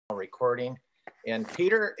recording. And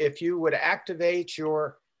Peter, if you would activate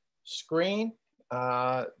your screen,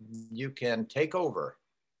 you can take over.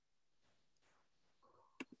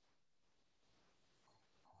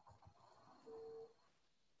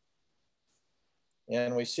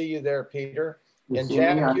 And we see you there, Peter. And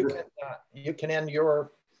Jack, you can end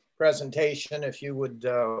your presentation if you would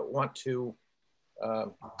want to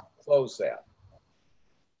close that.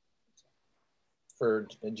 For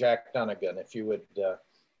Jack Dunnigan, if you would,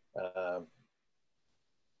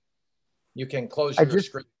 you can close your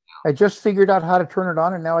screen now. I just figured out how to turn it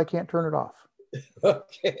on and now I can't turn it off.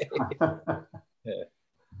 Okay.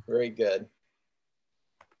 Very good.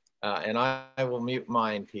 And I will mute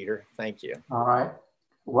mine, Peter. Thank you. All right.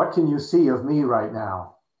 What can you see of me right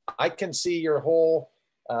now? I can see your whole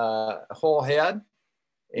head.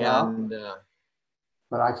 And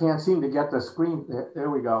but I can't seem to get the screen.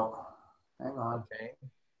 There we go. Hang on. Okay.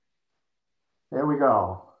 There we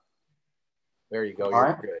go. There you go.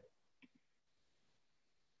 You're good.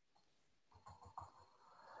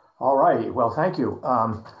 All righty. Well, thank you.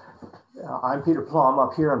 I'm Peter Plumb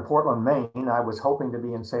up here in Portland, Maine. I was hoping to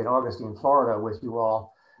be in St. Augustine, Florida with you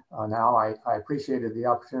all now. I appreciated the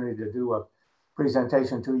opportunity to do a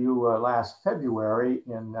presentation to you last February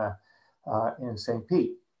in St.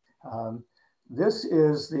 Pete. This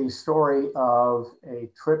is the story of a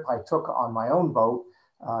trip I took on my own boat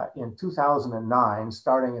in 2009,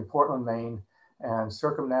 starting in Portland, Maine, and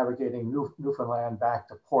circumnavigating Newfoundland back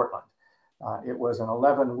to Portland. It was an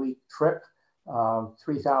 11-week trip,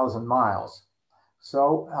 3,000 miles.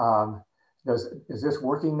 So is this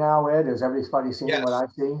working now, Ed? Is everybody seeing what I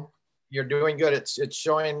see? You're doing good. It's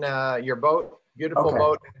showing your boat, beautiful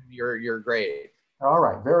boat, and you're great. All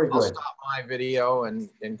right, very good. I'll stop my video and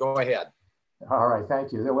go ahead. All right,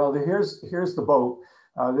 thank you. Well, here's the boat.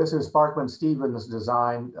 This is Sparkman Stevens'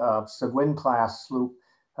 design Seguin class sloop,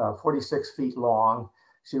 46 feet long.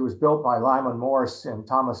 She was built by Lyman Morse in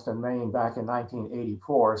Thomaston, Maine back in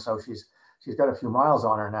 1984. So she's got a few miles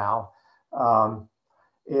on her now.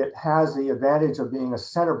 It has the advantage of being a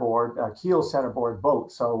centerboard, keel centerboard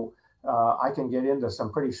boat. So I can get into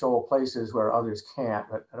some pretty shoal places where others can't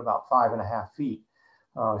at about 5.5 feet.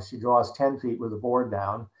 She draws 10 feet with the board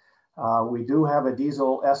down. We do have a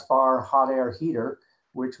diesel S-bar hot air heater,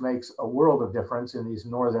 which makes a world of difference in these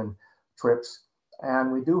northern trips.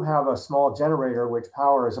 And we do have a small generator, which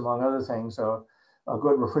powers, among other things, a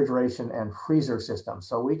good refrigeration and freezer system.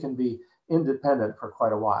 So we can be independent for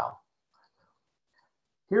quite a while.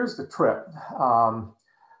 Here's the trip.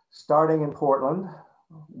 Starting in Portland,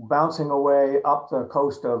 bouncing away up the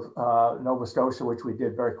coast of Nova Scotia, which we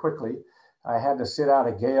did very quickly. I had to sit out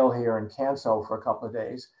a gale here in Canso for a couple of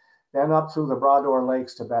days. Then up through the Bras-d'Or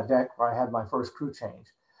Lakes to Baddeck, where I had my first crew change.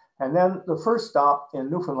 And then the first stop in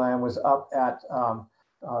Newfoundland was up at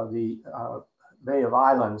the Bay of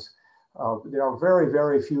Islands. There are very,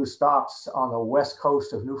 very few stops on the west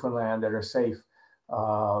coast of Newfoundland that are safe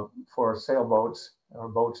for sailboats or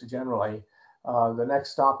boats generally. The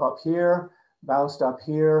next stop up here, bounced up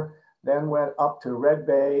here, then went up to Red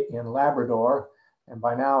Bay in Labrador. And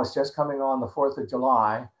by now it's just coming on the 4th of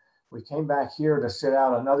July. We came back here to sit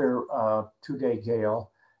out another 2-day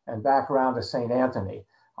gale and back around to St. Anthony.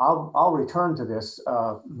 I'll return to this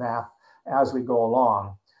map as we go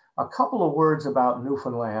along. A couple of words about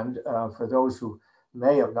Newfoundland for those who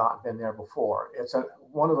may have not been there before. It's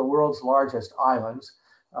one of the world's largest islands.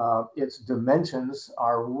 Its dimensions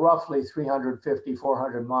are roughly 350,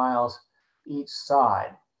 400 miles each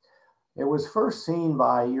side. It was first seen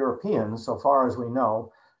by Europeans, so far as we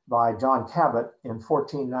know, by John Cabot in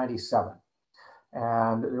 1497.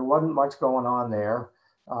 And there wasn't much going on there.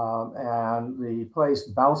 And the place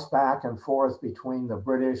bounced back and forth between the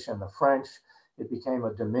British and the French. It became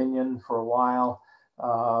a dominion for a while.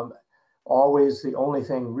 Always the only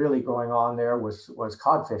thing really going on there was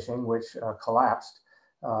cod fishing, which collapsed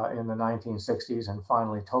in the 1960s and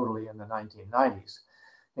finally totally in the 1990s.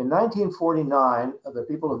 In 1949, the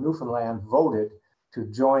people of Newfoundland voted to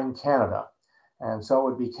join Canada. And so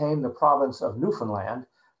it became the province of Newfoundland.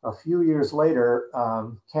 A few years later,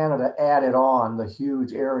 Canada added on the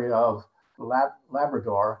huge area of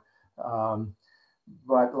Labrador.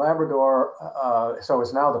 But Labrador, so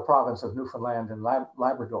it's now the province of Newfoundland and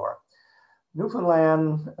Labrador.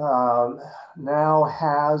 Newfoundland now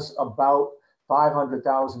has about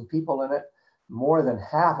 500,000 people in it, more than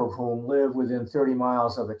half of whom live within 30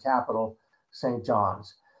 miles of the capital, St.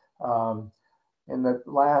 John's. In the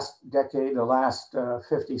last decade, the last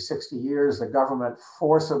 50, 60 years, the government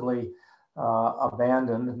forcibly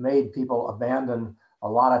made people abandon a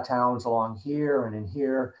lot of towns along here and in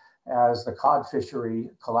here as the cod fishery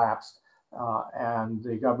collapsed And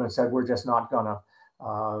the government said, we're just not going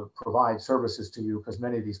to provide services to you because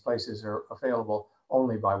many of these places are available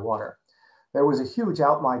only by water. There was a huge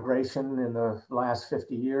outmigration in the last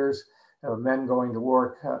 50 years of men going to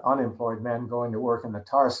work, unemployed men going to work in the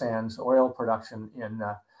tar sands oil production in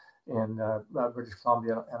British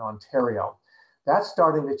Columbia and Ontario. That's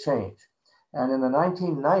starting to change. And in the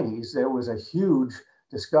 1990s, there was a huge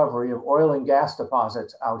discovery of oil and gas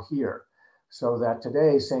deposits out here. So that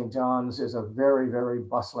today, St. John's is a very, very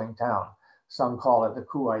bustling town. Some call it the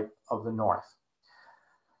Kuwait of the North.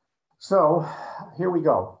 So here we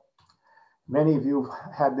go. Many of you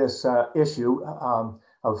had this issue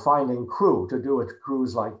of finding crew to do a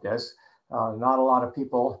cruise like this. Not a lot of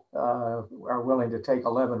people are willing to take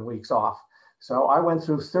 11 weeks off. So I went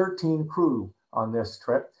through 13 crew on this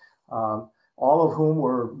trip, all of whom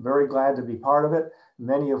were very glad to be part of it.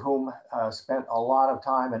 Many of whom spent a lot of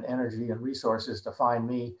time and energy and resources to find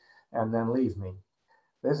me and then leave me.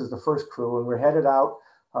 This is the first crew, and we're headed out.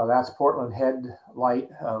 That's Portland Head Light,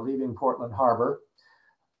 leaving Portland Harbor.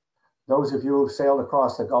 Those of you who've sailed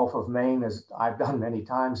across the Gulf of Maine, as I've done many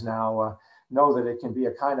times now, know that it can be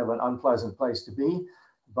a kind of an unpleasant place to be,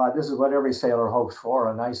 but this is what every sailor hopes for,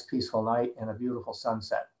 a nice peaceful night and a beautiful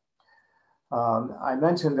sunset. I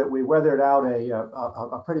mentioned that we weathered out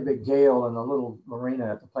a pretty big gale in a little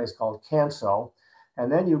marina at the place called Canso.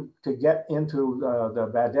 And then to get into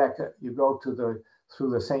the Badeck, you go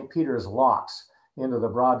through the St. Peter's locks into the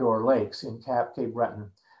Bras-d'Or Lakes in Cape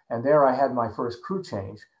Breton. And there I had my first crew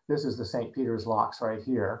change. This is the St. Peter's locks right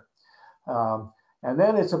here. And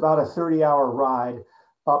then it's about a 30-hour ride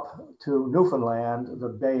up to Newfoundland, the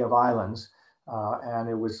Bay of Islands. And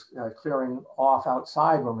it was clearing off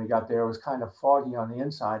outside when we got there. It was kind of foggy on the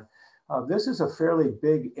inside. This is a fairly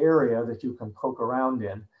big area that you can poke around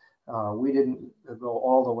in. We didn't go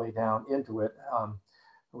all the way down into it.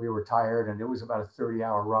 We were tired and it was about a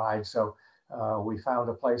 30-hour ride. So we found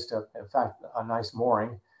a place to, in fact, a nice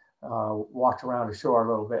mooring, walked around ashore a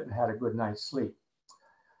little bit and had a good night's sleep.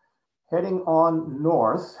 Heading on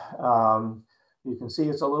north, you can see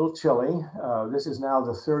it's a little chilly. This is now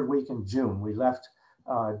the third week in June. We left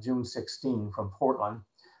June 16 from Portland.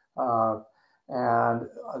 And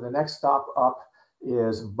the next stop up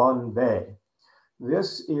is Bun Bay.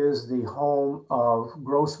 This is the home of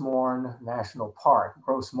Gros Morne National Park.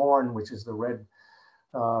 Gros Morne, which is the red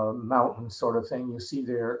mountain sort of thing you see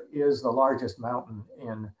there, is the largest mountain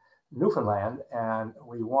in Newfoundland, and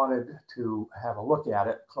we wanted to have a look at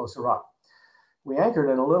it closer up. We anchored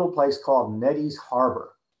in a little place called Neddy's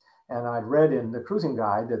Harbor, and I'd read in the cruising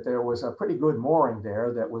guide that there was a pretty good mooring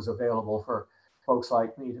there that was available for folks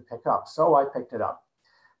like me to pick up. So I picked it up.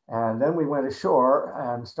 And then we went ashore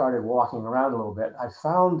and started walking around a little bit. I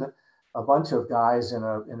found a bunch of guys in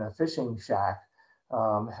a fishing shack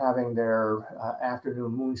having their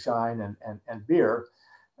afternoon moonshine and beer.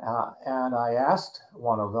 And I asked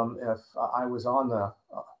one of them if I was on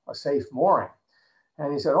a safe mooring.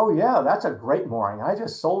 And he said, oh yeah, that's a great mooring. I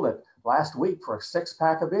just sold it last week for a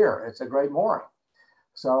 6-pack of beer. It's a great mooring.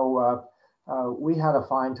 So we had a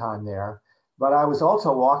fine time there. But I was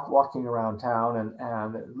also walking around town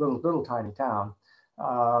and little tiny town.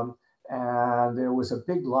 And there was a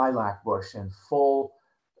big lilac bush in full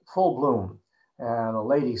bloom and a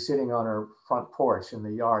lady sitting on her front porch in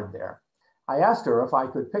the yard there. I asked her if I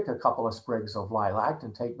could pick a couple of sprigs of lilac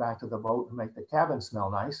and take back to the boat and make the cabin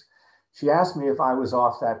smell nice. She asked me if I was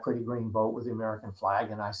off that pretty green boat with the American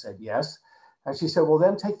flag, and I said yes. And she said, well,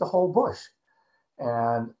 then take the whole bush.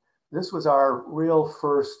 And this was our real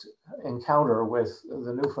first encounter with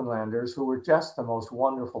the Newfoundlanders, who were just the most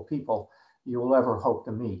wonderful people you will ever hope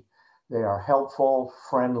to meet. They are helpful,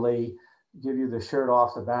 friendly, give you the shirt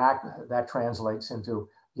off the back. That translates into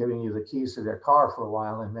giving you the keys to their car for a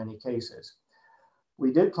while in many cases.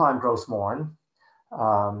 We did climb Gros Morne,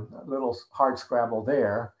 a little hard scrabble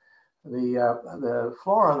there. The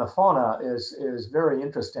flora and the fauna is very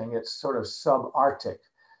interesting. It's sort of subarctic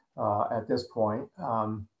at this point.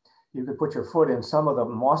 You could put your foot in some of the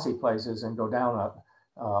mossy places and go down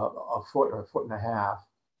a foot or a foot and a half.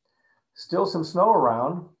 Still some snow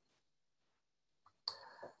around.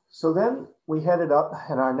 So then we headed up,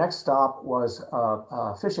 and our next stop was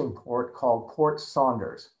a fishing port called Port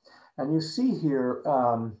Saunders. And you see here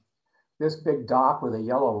this big dock with a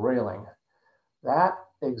yellow railing. That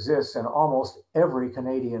exists in almost every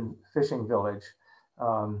Canadian fishing village,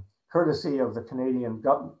 courtesy of the Canadian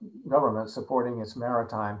government supporting its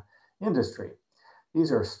maritime industry.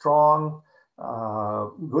 These are strong,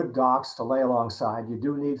 good docks to lay alongside. You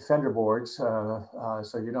do need fender boards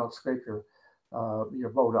so you don't scrape your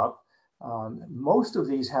boat up. Most of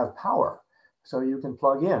these have power, so you can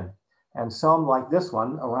plug in. And some, like this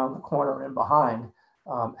one, around the corner and behind,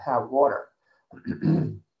 have water.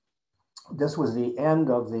 This was the end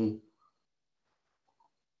of the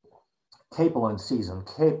capelin season.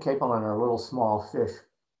 Capelin are little small fish,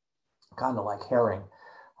 kind of like herring.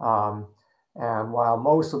 And while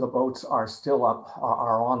most of the boats are still up,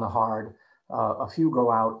 are on the hard, a few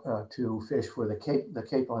go out to fish for the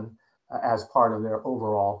capelin as part of their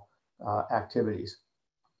overall activities.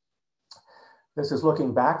 This is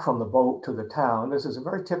looking back from the boat to the town. This is a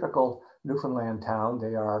very typical Newfoundland town.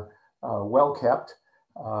 They are well kept.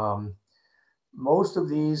 Most of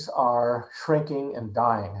these are shrinking and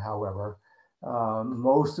dying, however.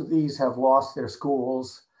 Most of these have lost their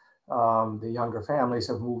schools. The younger families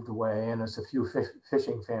have moved away, and there's a few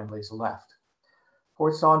fishing families left.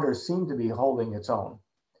 Fort Saunders seemed to be holding its own.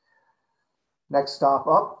 Next stop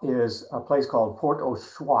up is a place called Port au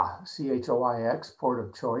Choix, C-H-O-I-X, Port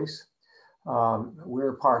of Choice.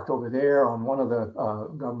 We're parked over there on one of the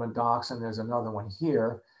government docks, and there's another one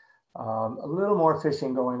here. A little more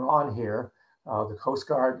fishing going on here. The Coast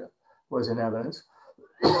Guard was in evidence.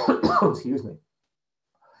 Excuse me.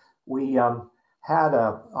 We had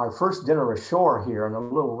our first dinner ashore here in a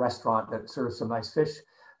little restaurant that serves some nice fish.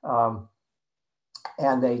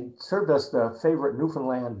 And they served us the favorite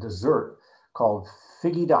Newfoundland dessert called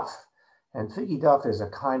figgy duff. And figgy duff is a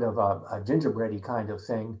kind of a gingerbready kind of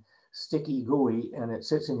thing, sticky, gooey, and it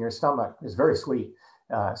sits in your stomach. It's very sweet.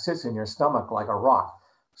 Sits in your stomach like a rock.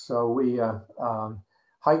 So we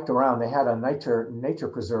hiked around. They had a nature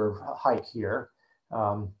preserve hike here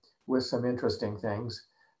with some interesting things.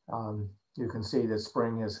 You can see that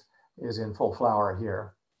spring is in full flower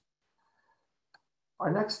here.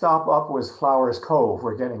 Our next stop up was Flowers Cove.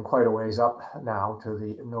 We're getting quite a ways up now to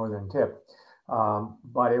the northern tip,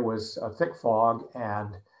 but it was a thick fog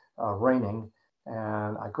and raining,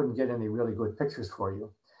 and I couldn't get any really good pictures for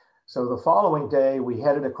you. So the following day, we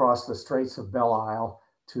headed across the Straits of Belle Isle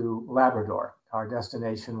to Labrador. Our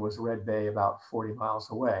destination was Red Bay, about 40 miles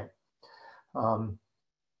away.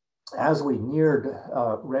 As we neared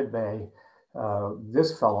Red Bay,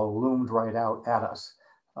 this fellow loomed right out at us.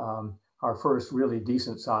 Our first really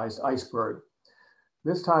decent sized iceberg.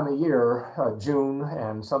 This time of year, June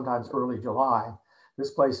and sometimes early July,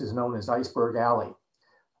 this place is known as Iceberg Alley.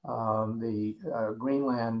 The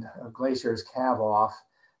Greenland glaciers calve off,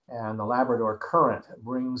 and the Labrador Current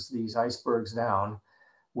brings these icebergs down,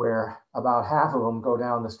 where about half of them go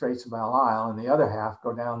down the Straits of Belle Isle and the other half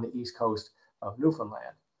go down the east coast of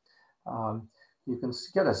Newfoundland. You can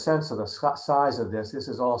get a sense of the size of this. This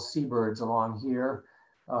is all seabirds along here.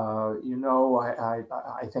 You know,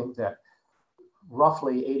 I think that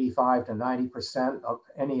roughly 85 to 90% of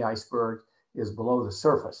any iceberg is below the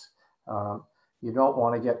surface. You don't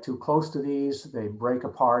want to get too close to these. They break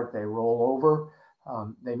apart, they roll over.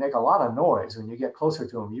 They make a lot of noise. When you get closer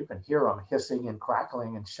to them, you can hear them hissing and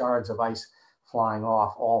crackling and shards of ice flying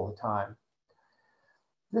off all the time.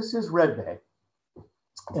 This is Red Bay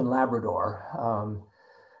in Labrador.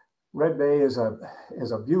 Red Bay is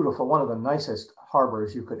a beautiful, one of the nicest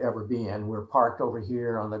harbors you could ever be in. We're parked over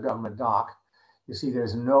here on the government dock. You see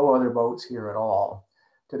there's no other boats here at all.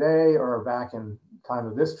 Today, or back in time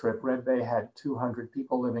of this trip, Red Bay had 200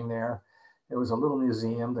 people living there. It was a little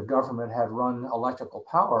museum. The government had run electrical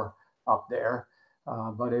power up there,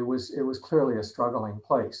 but it was clearly a struggling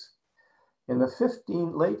place. In the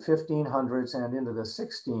late 1500s and into the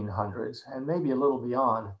 1600s, and maybe a little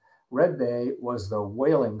beyond, Red Bay was the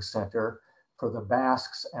whaling center for the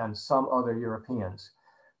Basques and some other Europeans.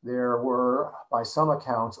 There were, by some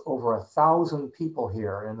accounts, over 1,000 people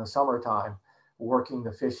here in the summertime working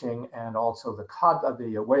the fishing and also the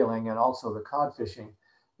whaling and also the cod fishing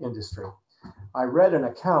industry. I read an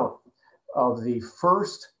account of the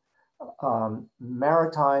first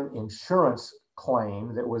maritime insurance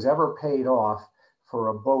claim that was ever paid off for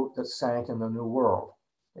a boat that sank in the New World.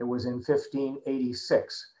 It was in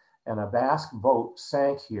 1586. And a Basque boat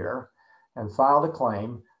sank here and filed a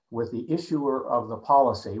claim with the issuer of the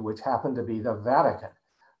policy, which happened to be the Vatican,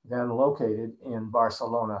 then located in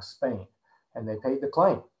Barcelona, Spain, and they paid the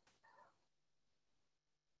claim.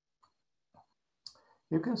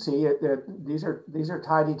 You can see that these are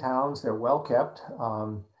tidy towns. They're well kept.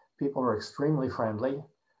 People are extremely friendly,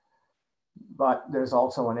 but there's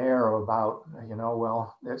also an air about, you know,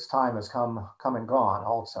 well, its time has come and gone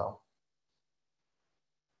also.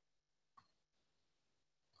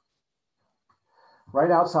 Right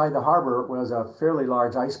outside the harbor was a fairly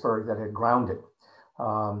large iceberg that had grounded.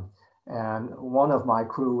 And one of my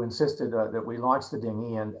crew insisted that we launch the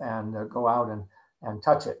dinghy and go out and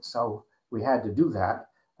touch it. So we had to do that.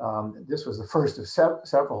 This was the first of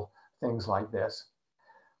several things like this.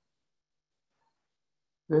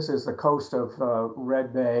 This is the coast of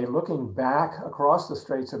Red Bay, looking back across the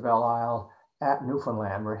Straits of Belle Isle at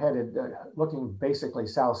Newfoundland. We're headed, looking basically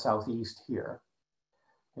south-southeast here.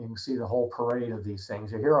 You can see the whole parade of these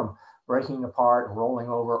things. You hear them breaking apart and rolling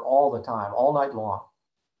over all the time, all night long.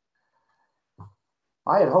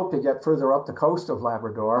 I had hoped to get further up the coast of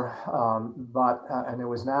Labrador, and it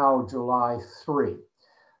was now July 3.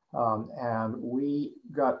 And we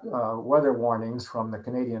got weather warnings from the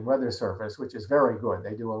Canadian Weather Service, which is very good.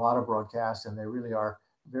 They do a lot of broadcasts and they really are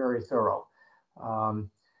very thorough.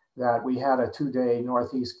 That we had a 2-day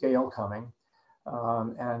northeast gale coming.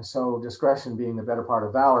 And so discretion being the better part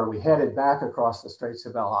of valor, we headed back across the Straits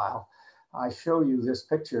of Belle Isle. I show you this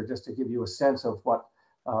picture just to give you a sense of what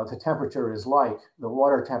the temperature is like. The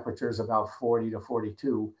water temperature is about 40 to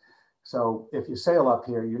 42. So if you sail up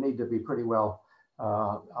here, you need to be pretty well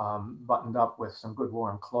buttoned up with some good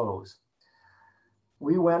warm clothes.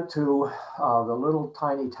 We went to the little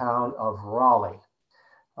tiny town of Raleigh,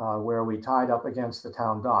 where we tied up against the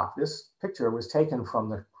town dock. This picture was taken from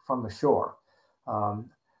the shore.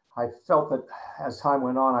 I felt that as time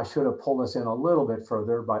went on, I should have pulled us in a little bit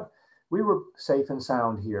further, but we were safe and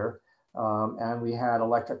sound here, and we had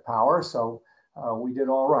electric power, so we did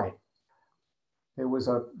all right. It was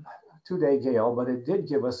a 2-day gale, but it did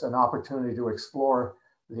give us an opportunity to explore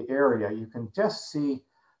the area. You can just see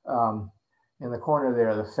in the corner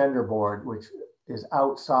there, the fender board, which is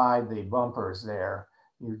outside the bumpers there.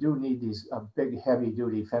 You do need these big, heavy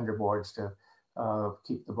duty fender boards to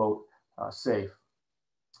keep the boat safe.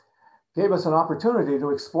 Gave us an opportunity to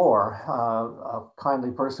explore. A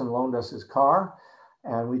kindly person loaned us his car,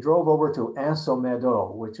 and we drove over to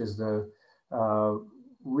Anso-Meadow, which is the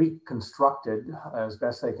reconstructed, as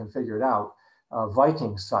best they can figure it out,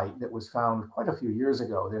 Viking site that was found quite a few years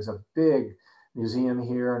ago. There's a big museum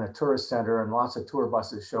here and a tourist center, and lots of tour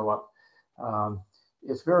buses show up.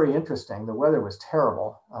 It's very interesting. The weather was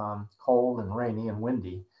terrible, cold and rainy and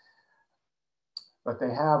windy, but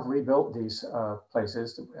they have rebuilt these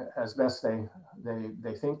places as best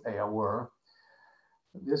they think they were.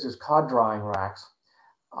 This is cod drying racks.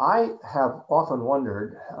 I have often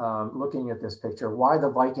wondered, looking at this picture, why the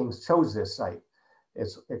Vikings chose this site.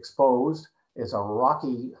 It's exposed, it's a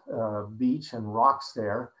rocky beach and rocks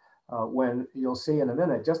there. When you'll see in a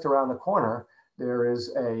minute, just around the corner, there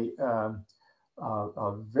is a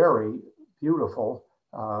very beautiful,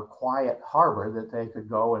 quiet harbor that they could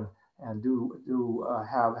go and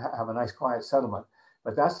have a nice quiet settlement.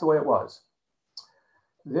 But that's the way it was.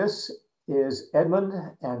 This is Edmund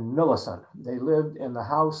and Millicent. They lived in the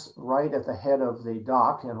house right at the head of the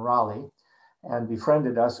dock in Raleigh and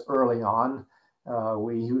befriended us early on.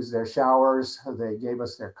 We used their showers. They gave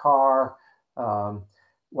us their car.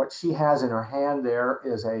 What she has in her hand there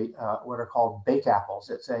is what are called bake apples.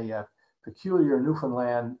 It's a peculiar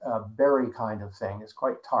Newfoundland berry kind of thing. It's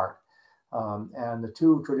quite tart. And the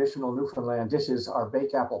two traditional Newfoundland dishes are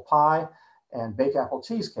bake apple pie and bake apple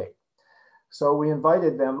cheesecake. So we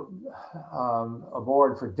invited them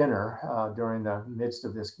aboard for dinner during the midst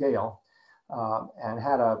of this gale and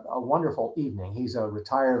had a wonderful evening. He's a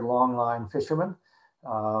retired longline fisherman.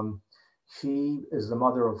 She is the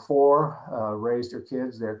mother of 4, raised her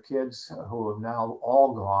kids, their kids who have now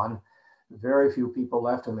all gone. Very few people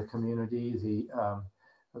left in the community.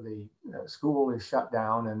 The school is shut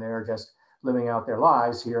down and they're just living out their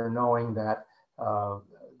lives here, knowing that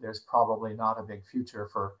there's probably not a big future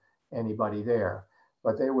for anybody there.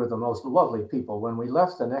 But they were the most lovely people. When we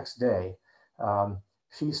left the next day,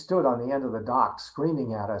 she stood on the end of the dock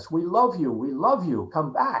screaming at us, "We love you,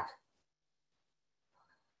 come back."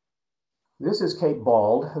 This is Cape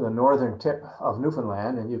Bald, the northern tip of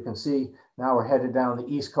Newfoundland, and you can see now we're headed down the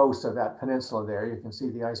east coast of that peninsula there. You can see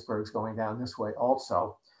the icebergs going down this way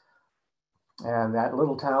also. And that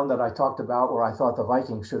little town that I talked about where I thought the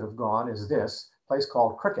Vikings should have gone is this place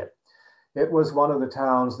called Cricket. It was one of the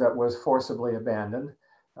towns that was forcibly abandoned,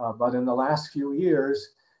 but in the last few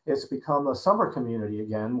years, it's become a summer community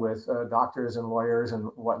again with doctors and lawyers and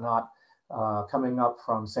whatnot coming up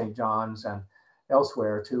from St. John's and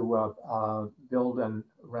elsewhere to build and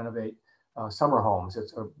renovate summer homes.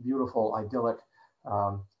 It's a beautiful, idyllic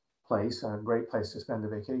place, and a great place to spend a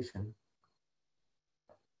vacation.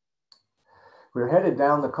 We were headed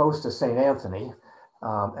down the coast to St. Anthony,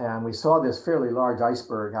 and we saw this fairly large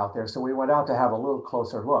iceberg out there. So we went out to have a little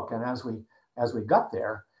closer look. And as we got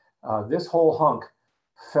there, this whole hunk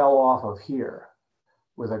fell off of here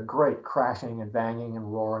with a great crashing and banging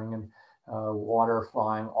and roaring and water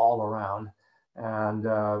flying all around. And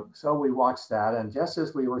so we watched that. And just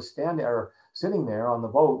as we were sitting there on the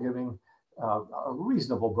boat, giving a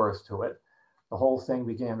reasonable berth to it, the whole thing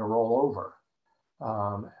began to roll over.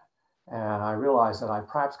 And I realized that I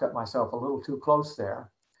perhaps got myself a little too close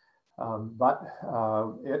there. But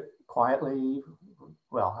it quietly,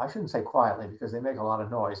 well, I shouldn't say quietly because they make a lot of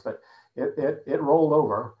noise, but it rolled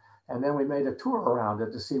over. And then we made a tour around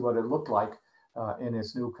it to see what it looked like in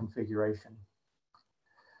its new configuration.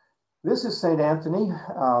 This is St. Anthony.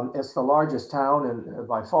 It's the largest town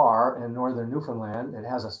by far in northern Newfoundland. It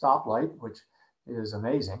has a stoplight, which is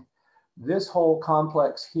amazing. This whole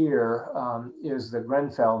complex here is the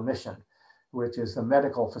Grenfell Mission, which is the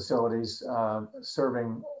medical facilities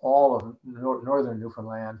serving all of northern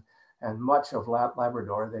Newfoundland and much of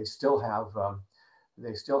Labrador. They still have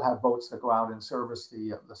boats that go out and service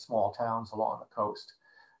the small towns along the coast.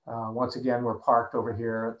 Once again, we're parked over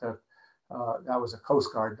here at the that was a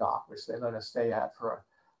Coast Guard dock, which they let us stay at for.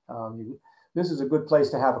 This is a good place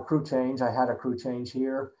to have a crew change. I had a crew change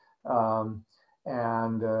here,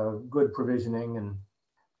 and good provisioning, and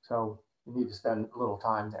so you need to spend a little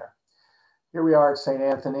time there. Here we are at St.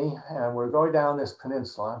 Anthony, and we're going down this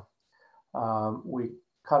peninsula. We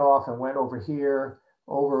cut off and went over here,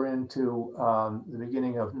 over into the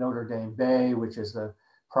beginning of Notre Dame Bay, which is the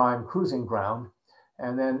prime cruising ground,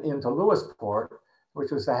 and then into Lewisport, which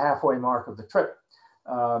was the halfway mark of the trip.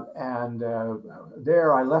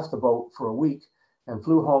 There I left the boat for a week and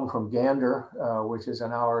flew home from Gander, which is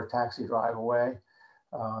an hour taxi drive away,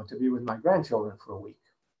 to be with my grandchildren for a week.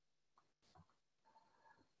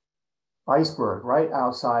 Iceberg right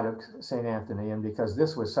outside of St. Anthony, and because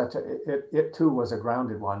this was such a, it too was a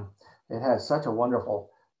grounded one, it had such a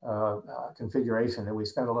wonderful configuration that we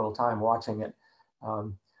spent a little time watching it.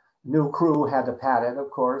 New crew had to pat it, of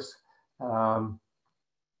course,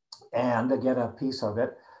 and to get a piece of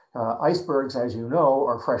it. Icebergs, as you know,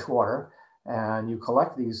 are fresh water, and you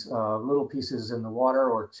collect these little pieces in the water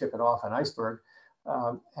or chip it off an iceberg,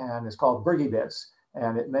 and it's called Bergie bits,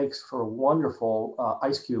 and it makes for wonderful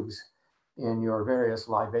ice cubes in your various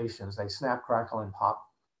libations. They snap, crackle, and pop.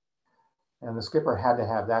 And the skipper had to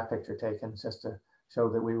have that picture taken just to show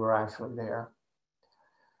that we were actually there.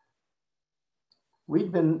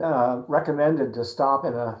 We'd been recommended to stop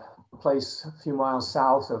in a place a few miles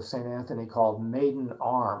south of St. Anthony called Maiden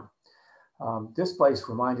Arm. This place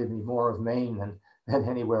reminded me more of Maine than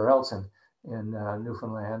anywhere else in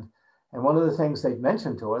Newfoundland. And one of the things they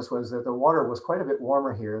mentioned to us was that the water was quite a bit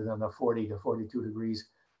warmer here than the 40 to 42 degrees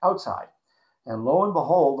outside. And lo and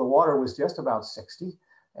behold, the water was just about 60.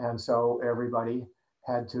 And so everybody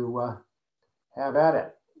had to have at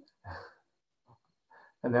it.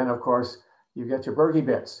 And then, of course, you get your Bergie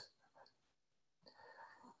bits.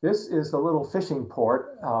 This is the little fishing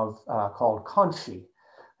port of called Conchie.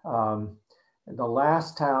 The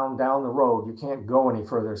last town down the road. You can't go any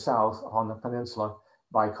further south on the peninsula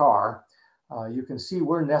by car. You can see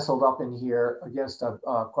we're nestled up in here against a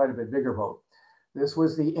quite a bit bigger boat. This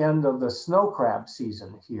was the end of the snow crab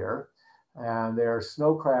season here, and their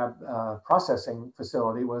snow crab processing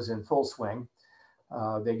facility was in full swing.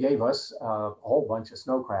 They gave us a whole bunch of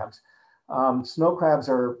snow crabs. Snow crabs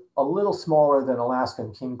are a little smaller than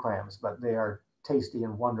Alaskan king crabs, but they are tasty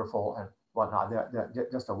and wonderful and whatnot. They're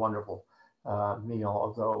just a wonderful meal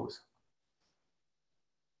of those.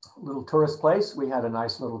 Little tourist place. We had a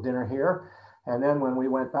nice little dinner here. And then when we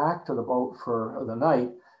went back to the boat for the night,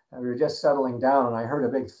 we were just settling down and I heard a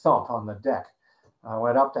big thump on the deck. I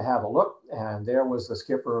went up to have a look, and there was the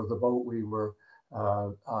skipper of the boat we were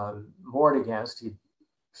moored against. He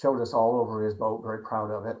showed us all over his boat, very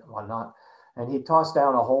proud of it and whatnot. And he tossed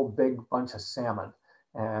down a whole big bunch of salmon.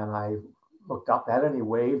 And I looked up at it and he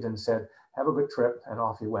waved and said, "Have a good trip," and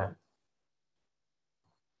off he went.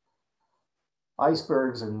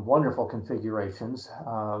 Icebergs in wonderful configurations.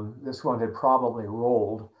 This one had probably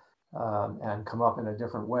rolled and come up in a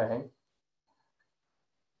different way.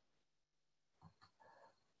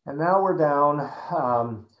 And now we're down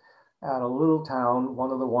at a little town,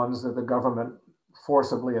 one of the ones that the government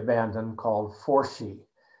forcibly abandoned, called Forshee.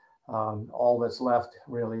 All that's left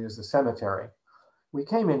really is the cemetery. We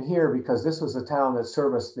came in here because this was the town that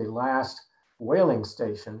serviced the last whaling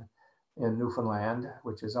station in Newfoundland,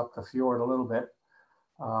 which is up the fjord a little bit.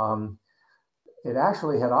 It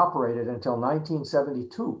actually had operated until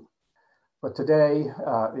 1972, but today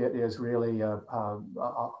it is really a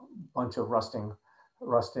bunch of rusting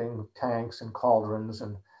tanks and cauldrons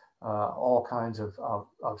and all kinds of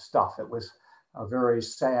stuff. It was a very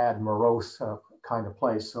sad, morose kind of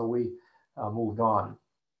place, so we moved on.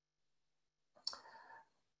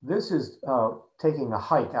 This is taking a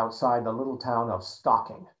hike outside the little town of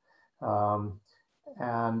Stocking.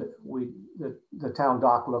 And the town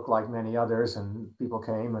dock looked like many others, and people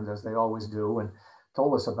came, and as they always do, and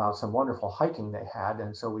told us about some wonderful hiking they had,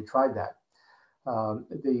 and so we tried that.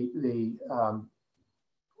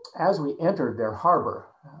 As we entered their harbor,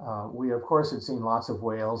 we of course had seen lots of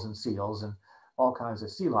whales and seals and all kinds of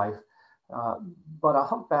sea life, but a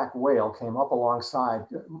humpback whale came up alongside,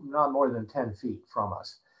 not more than 10 feet from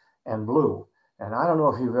us, and blew. And I don't know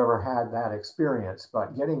if you've ever had that experience,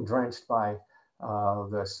 but getting drenched by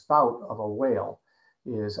the spout of a whale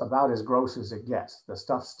is about as gross as it gets. The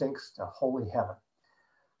stuff stinks to holy heaven.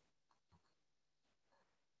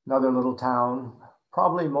 Another little town,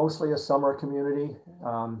 probably mostly a summer community,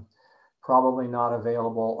 probably not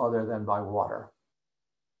available other than by water.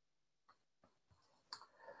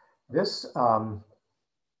 This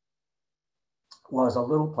was a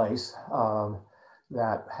little place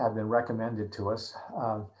that had been recommended to us.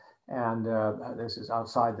 This is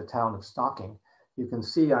outside the town of Stocking. You can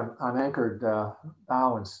see I'm anchored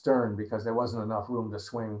bow and stern because there wasn't enough room to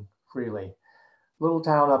swing freely. Little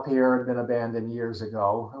town up here had been abandoned years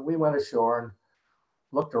ago. We went ashore and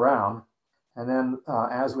looked around. And then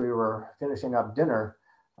as we were finishing up dinner,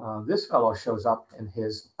 this fellow shows up in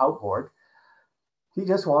his outboard. He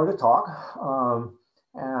just wanted to talk.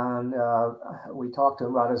 We talked to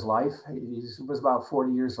him about his life. He was about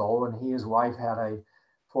 40 years old, and he and his wife had a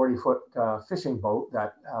 40-foot fishing boat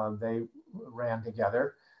that they ran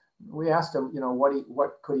together. We asked him,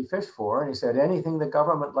 what could he fish for? And he said, anything the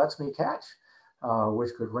government lets me catch,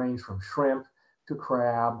 which could range from shrimp to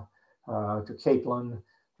crab to capelin.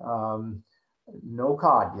 No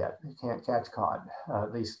cod yet. You can't catch cod,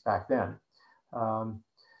 at least back then.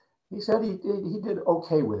 He said he did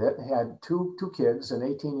okay with it. He had two kids, an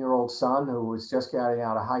 18-year-old son who was just getting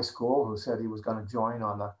out of high school, who said he was going to join him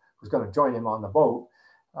on the boat,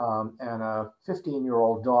 and a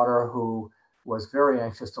 15-year-old daughter who was very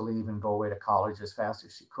anxious to leave and go away to college as fast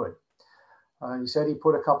as she could. He said he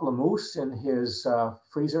put a couple of moose in his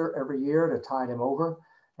freezer every year to tide him over.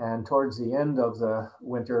 And towards the end of the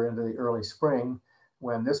winter into the early spring,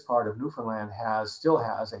 when this part of Newfoundland still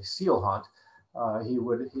has a seal hunt, he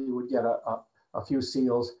would get a few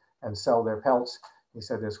seals and sell their pelts. He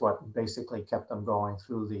said that's what basically kept them going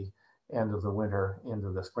through the end of the winter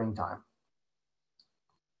into the springtime.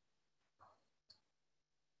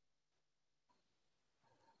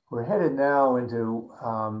 We're headed now into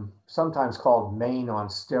sometimes called Maine on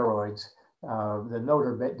steroids. The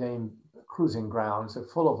Notre Dame cruising grounds are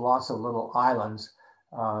full of lots of little islands,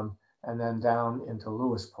 and then down into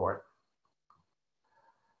Lewisport.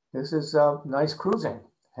 This is nice cruising.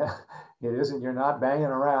 It isn't, you're not banging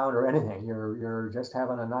around or anything. You're just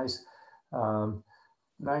having a nice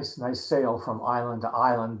sail from island to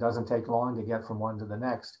island. Doesn't take long to get from one to the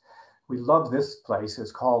next. We love this place.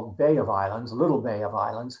 It's called Bay of Islands, Little Bay of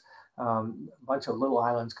Islands. A bunch of little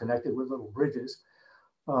islands connected with little bridges.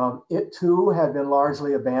 It too had been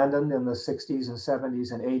largely abandoned in the 60s and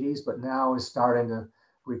 70s and 80s, but now is starting to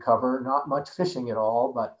recover. Not much fishing at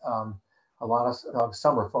all, but a lot of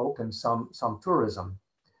summer folk and some tourism.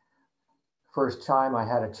 First time I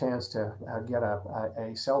had a chance to get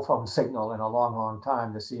a cell phone signal in a long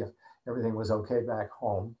time to see if everything was okay back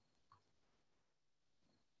home.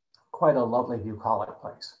 Quite a lovely bucolic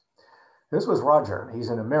place. This was Roger. He's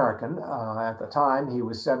an American. At the time, he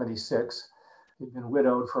was 76. He'd been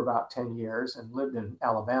widowed for about 10 years and lived in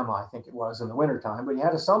Alabama, I think it was, in the wintertime, but he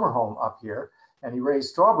had a summer home up here and he raised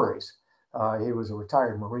strawberries. He was a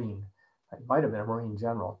retired Marine. He might have been a Marine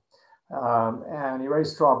general. And he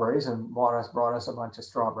raised strawberries and brought us a bunch of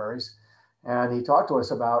strawberries. And he talked to us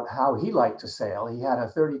about how he liked to sail. He had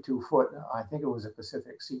a 32-foot, I think it was a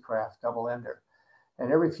Pacific Seacraft double ender.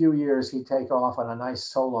 And every few years he'd take off on a nice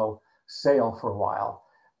solo sail for a while.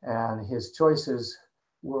 And his choices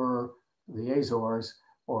were the Azores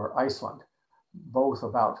or Iceland, both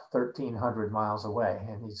about 1,300 miles away,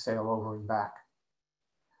 and he'd sail over and back.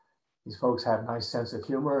 These folks had a nice sense of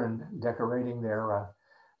humor in decorating their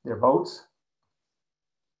boats.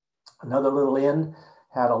 Another little inn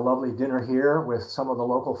had a lovely dinner here with some of the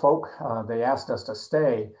local folk. They asked us to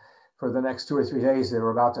stay for the next 2 or 3 days. They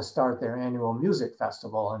were about to start their annual music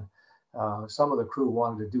festival, and some of the crew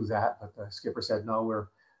wanted to do that, but the skipper said, no,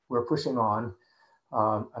 we're pushing on.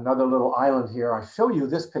 Another little island here. I show you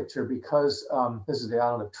this picture because this is the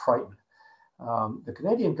island of Triton. The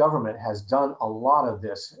Canadian government has done a lot of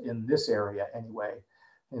this in this area anyway.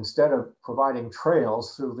 Instead of providing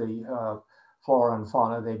trails through the flora and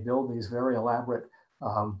fauna, they build these very elaborate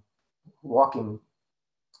walking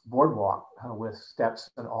boardwalk with steps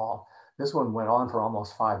and all. This one went on for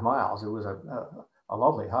almost 5 miles. It was a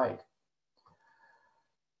lovely hike.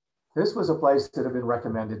 This was a place that had been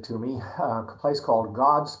recommended to me, a place called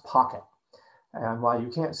God's Pocket. And while you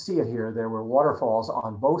can't see it here, there were waterfalls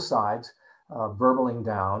on both sides, burbling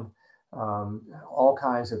down. all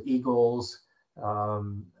kinds of eagles, a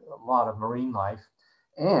lot of marine life.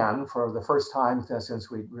 And for the first time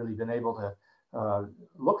since we'd really been able to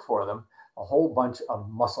look for them, a whole bunch of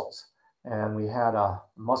mussels. And we had a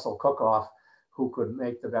mussel cook-off who could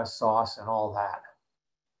make the best sauce and all that.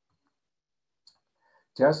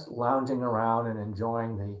 Just lounging around and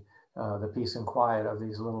enjoying the peace and quiet of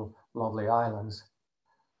these little lovely islands.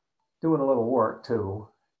 Doing a little work too.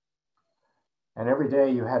 And every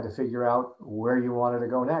day you had to figure out where you wanted to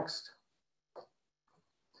go next.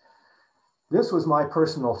 This was my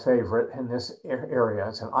personal favorite in this area.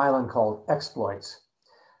 It's an island called Exploits.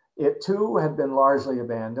 It too had been largely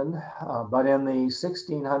abandoned, but in the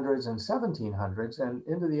 1600s and 1700s and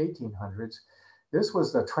into the 1800s, this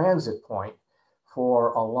was the transit point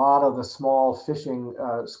for a lot of the small fishing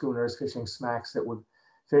schooners, fishing smacks that would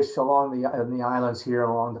fish along the islands here,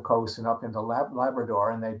 along the coast and up into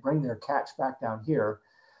Labrador, and they'd bring their catch back down here,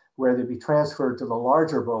 where they'd be transferred to the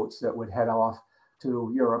larger boats that would head off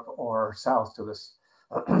to Europe or south to this,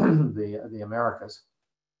 the Americas.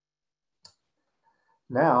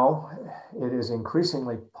 Now, it is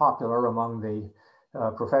increasingly popular among the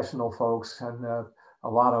professional folks, and a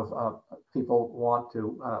lot of people want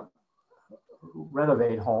to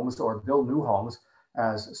renovate homes or build new homes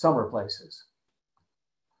as summer places.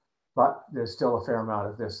 But there's still a fair amount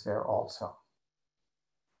of this there also.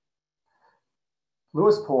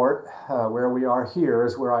 Lewisport, where we are here,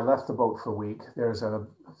 is where I left the boat for a week. There's a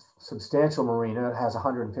substantial marina. It has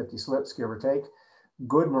 150 slips, give or take.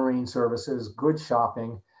 Good marine services, good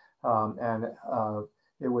shopping, and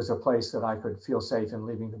it was a place that I could feel safe in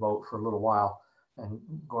leaving the boat for a little while and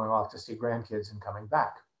going off to see grandkids and coming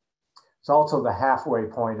back. It's also the halfway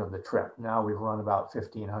point of the trip. Now we've run about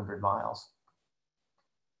 1,500 miles.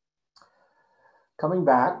 Coming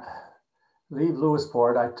back, leave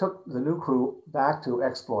Lewisport, I took the new crew back to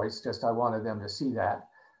Exploits, just I wanted them to see that,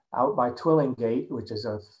 out by Twilling Gate, which is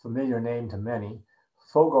a familiar name to many,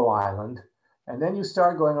 Fogo Island, and then you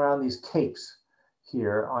start going around these capes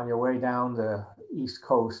here on your way down the east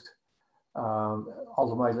coast,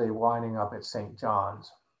 ultimately winding up at St.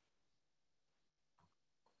 John's.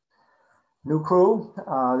 New crew,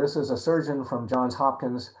 this is a surgeon from Johns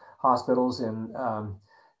Hopkins hospitals in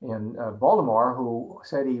Baltimore who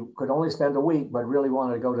said he could only spend a week, but really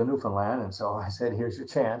wanted to go to Newfoundland. And so I said, here's your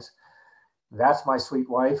chance. That's my sweet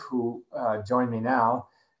wife who joined me now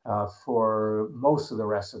for most of the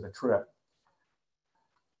rest of the trip.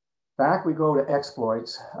 Back we go to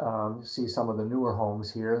Exploits, see some of the newer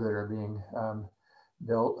homes here that are being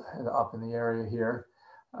built up in the area here,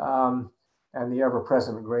 and the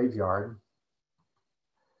ever-present graveyard.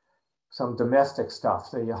 Some domestic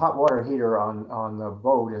stuff. The hot water heater on the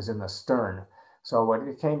boat is in the stern. So when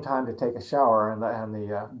it came time to take a shower and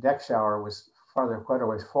the deck shower was quite a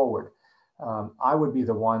ways forward, I would be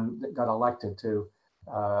the one that got elected to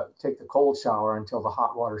take the cold shower until the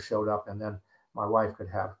hot water showed up, and then my wife could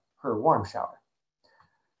have her warm shower.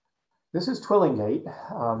 This is Twilling Gate.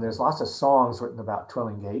 There's lots of songs written about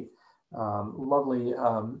Twilling Gate. Lovely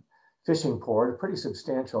fishing port, a pretty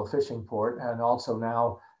substantial fishing port, and also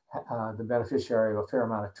now the beneficiary of a fair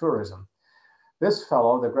amount of tourism. This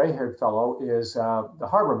fellow, the gray-haired fellow, is the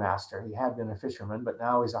harbor master. He had been a fisherman, but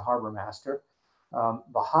now he's a harbor master.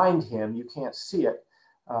 Behind him, you can't see it,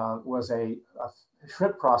 was a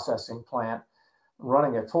shrimp processing plant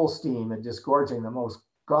running at full steam and disgorging the most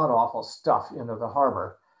god-awful stuff into the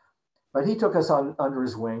harbor. But he took us under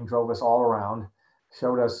his wing, drove us all around,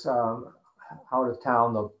 showed us out of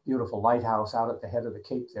town the beautiful lighthouse out at the head of the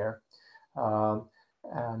cape there.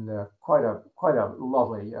 And quite a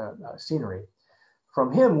lovely scenery.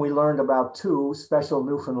 From him, we learned about two special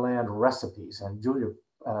Newfoundland recipes, and Julia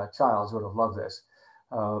Childs would have loved this.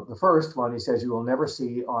 The first one, he says, you will never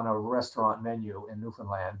see on a restaurant menu in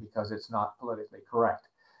Newfoundland because it's not politically correct,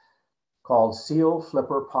 called seal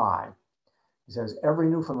flipper pie. He says, every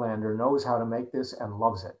Newfoundlander knows how to make this and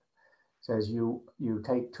loves it. He says, you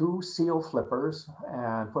take 2 seal flippers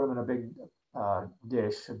and put them in a big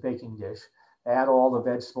dish, a baking dish, add all the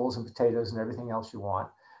vegetables and potatoes and everything else you want,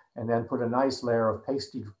 and then put a nice layer of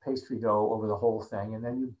pastry dough over the whole thing, and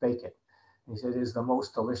then you bake it. And he said, it is the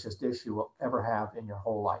most delicious dish you will ever have in your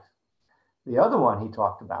whole life. The other one he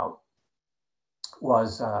talked about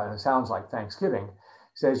was, it sounds like Thanksgiving,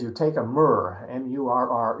 he says you take a murre,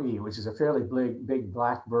 M-U-R-R-E, which is a fairly big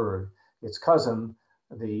black bird. Its cousin,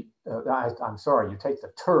 you take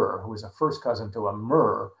the tur, who is a first cousin to a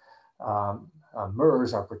murre.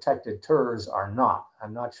 Murres are protected, turs are not.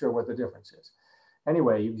 I'm not sure what the difference is.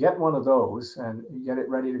 Anyway, you get one of those and you get it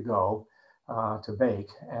ready to go to bake,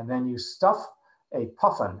 and then you stuff a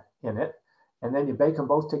puffin in it, and then you bake them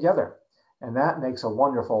both together. And that makes a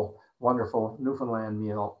wonderful, wonderful Newfoundland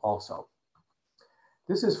meal also.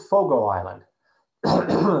 This is Fogo Island,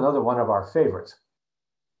 another one of our favorites.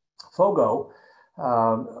 Fogo,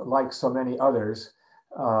 like so many others,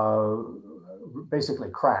 basically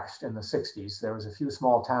crashed in the 60s. There was a few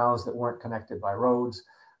small towns that weren't connected by roads.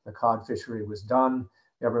 The cod fishery was done.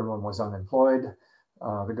 Everyone was unemployed.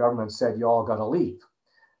 The government said, you all got to leave.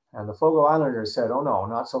 And the Fogo Islanders said, oh no,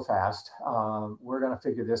 not so fast. We're going to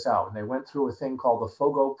figure this out. And they went through a thing called the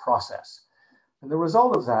Fogo process. And the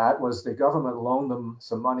result of that was the government loaned them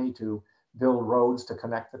some money to build roads to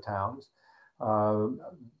connect the towns,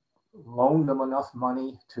 loaned them enough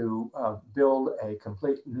money to build a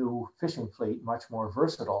complete new fishing fleet, much more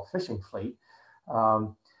versatile fishing fleet.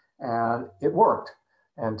 And it worked.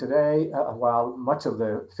 And today, while much of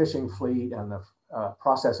the fishing fleet and the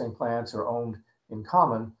processing plants are owned in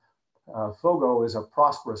common, Fogo is a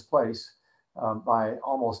prosperous place by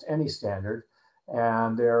almost any standard.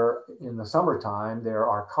 And there, in the summertime, there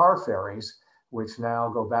are car ferries, which now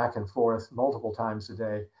go back and forth multiple times a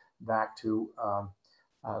day back to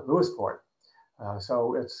Lewisport.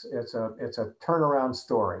 So it's a turnaround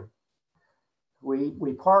story.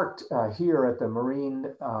 We parked here at the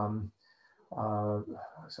marine,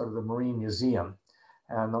 sort of the Marine Museum.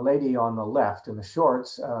 And the lady on the left in the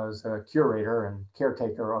shorts is the curator and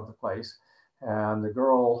caretaker of the place. And the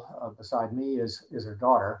girl beside me is her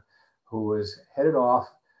daughter, who is headed off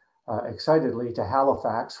excitedly to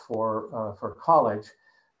Halifax for college.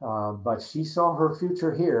 But she saw her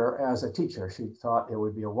future here as a teacher. She thought it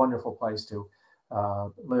would be a wonderful place to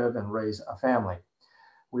live and raise a family.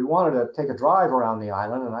 We wanted to take a drive around the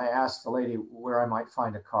island, and I asked the lady where I might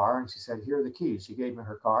find a car, and she said, here are the keys. She gave me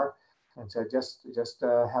her car and said, just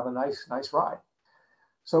have a nice ride.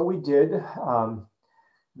 So we did.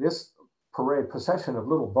 This procession of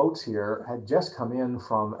little boats here had just come in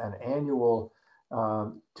from an annual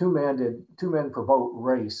two men per boat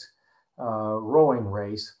race, rowing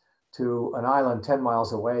race to an island 10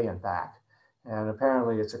 miles away and back. And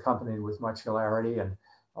apparently it's accompanied with much hilarity and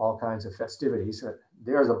all kinds of festivities.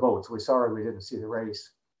 There are the boats. We're sorry we didn't see the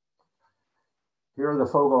race. Here are the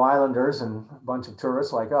Fogo Islanders and a bunch of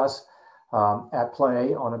tourists like us at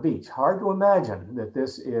play on a beach. Hard to imagine that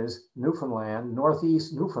this is Newfoundland,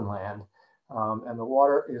 northeast Newfoundland, and the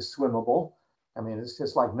water is swimmable. I mean, it's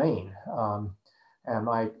just like Maine. And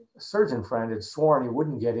my surgeon friend had sworn he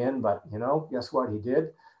wouldn't get in, but you know, guess what, he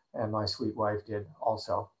did. And my sweet wife did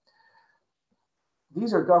also.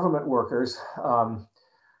 These are government workers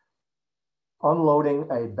unloading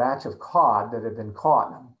a batch of cod that had been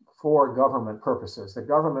caught for government purposes. The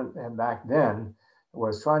government, and back then,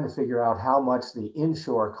 was trying to figure out how much the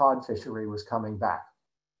inshore cod fishery was coming back,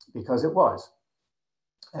 because it was.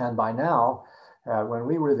 And by now, when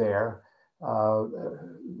we were there,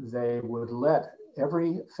 they would let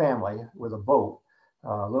every family with a boat,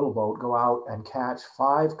 a little boat, go out and catch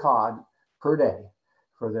 5 cod per day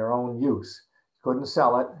for their own use. Couldn't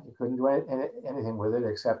sell it, you couldn't do anything with it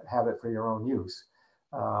except have it for your own use.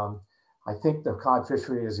 I think the cod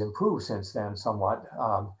fishery has improved since then somewhat,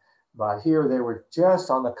 but here they were just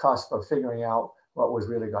on the cusp of figuring out what was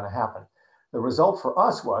really going to happen. The result for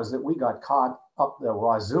us was that we got cod up the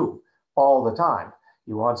wazoo all the time.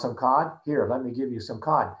 You want some cod? Here, let me give you some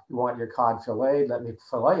cod. You want your cod filleted? Let me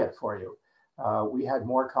fillet it for you. We had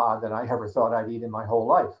more cod than I ever thought I'd eat in my whole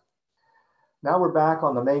life. Now we're back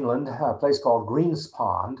on the mainland, a place called Greens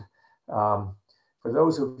Pond. For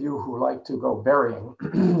those of you who like to go berrying,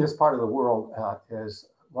 this part of the world is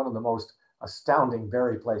one of the most astounding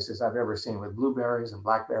berry places I've ever seen, with blueberries and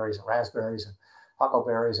blackberries and raspberries and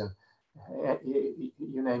huckleberries and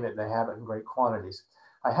you name it, they have it in great quantities.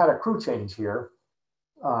 I had a crew change here.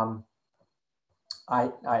 I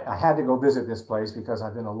had to go visit this place because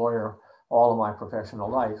I've been a lawyer all of my professional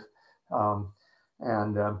life.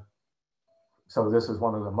 So this is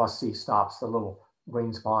one of the must-see stops, the little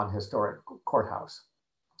Greens Pond Historic Courthouse.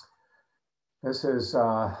 This is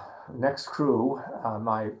next crew,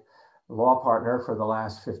 my law partner for the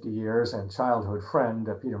last 50 years and childhood friend,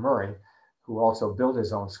 Peter Murray, who also built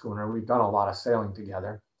his own schooner. We've done a lot of sailing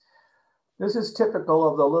together. This is typical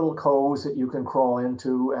of the little coves that you can crawl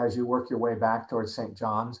into as you work your way back towards St.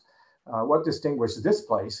 John's. What distinguishes this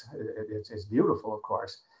place, it's beautiful, of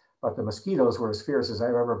course, but the mosquitoes were as fierce as I've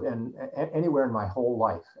ever been anywhere in my whole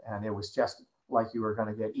life. And it was just like you were going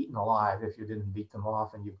to get eaten alive if you didn't beat them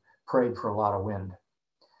off and you prayed for a lot of wind.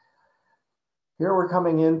 Here we're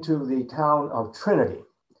coming into the town of Trinity.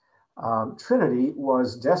 Trinity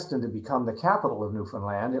was destined to become the capital of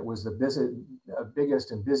Newfoundland. It was the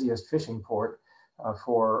biggest and busiest fishing port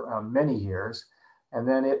for many years, and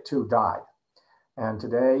then it too died. And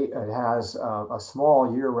today it has a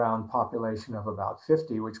small year-round population of about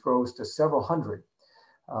 50, which grows to several hundred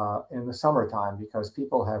in the summertime because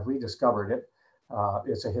people have rediscovered it.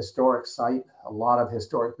 It's a historic site. A lot of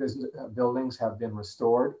historic buildings have been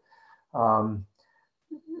restored. Not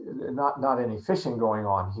any fishing going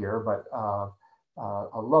on here, but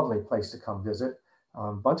a lovely place to come visit.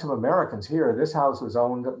 A bunch of Americans here. This house was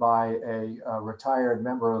owned by a retired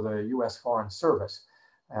member of the U.S. Foreign Service.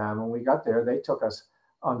 And when we got there, they took us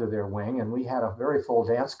under their wing, and we had a very full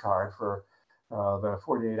dance card for the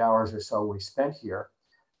 48 hours or so we spent here,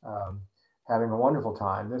 having a wonderful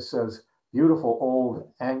time. This is beautiful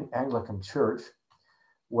old Anglican church,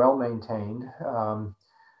 well maintained.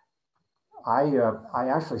 I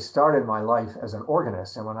actually started my life as an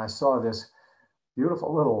organist, and when I saw this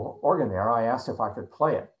beautiful little organ there, I asked if I could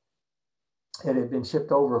play it. It had been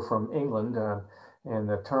shipped over from England in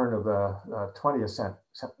the turn of the 20th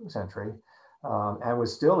century and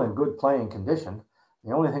was still in good playing condition.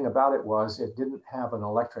 The only thing about it was it didn't have an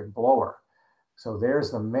electric blower. So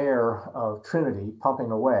there's the mayor of Trinity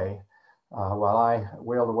pumping away while I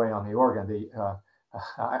wailed away on the organ.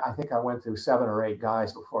 I think I went through 7 or 8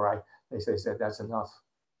 guys before they said that's enough.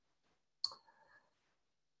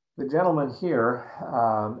 The gentleman here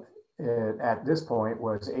at this point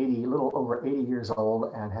was a little over 80 years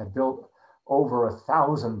old and had built over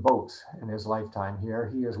 1,000 boats in his lifetime here.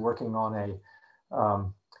 He is working on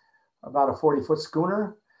about a 40-foot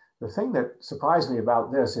schooner. The thing that surprised me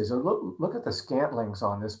about this is look at the scantlings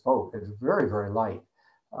on this boat. It's very, very light.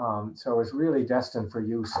 So it's really destined for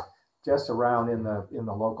use just around in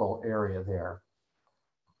the local area there.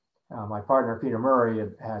 My partner, Peter Murray,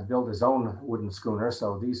 had built his own wooden schooner,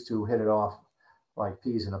 so these two hit it off like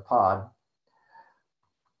peas in a pod.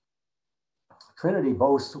 Trinity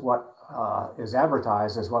boasts what is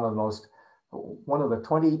advertised as one of the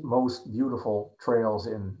 20 most beautiful trails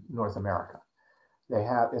in North America.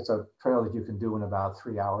 It's a trail that you can do in about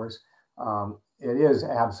 3 hours. It is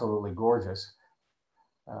absolutely gorgeous.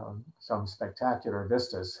 Some spectacular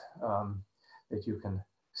vistas that you can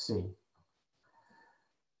see.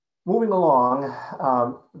 Moving along,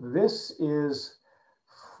 this is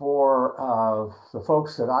for the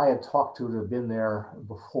folks that I had talked to that have been there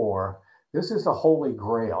before. This is the holy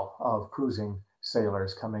grail of cruising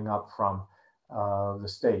sailors coming up from the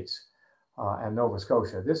States and Nova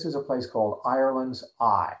Scotia. This is a place called Ireland's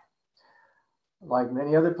Eye. Like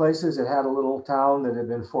many other places, it had a little town that had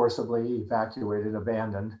been forcibly evacuated,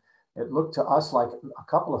 abandoned. It looked to us like a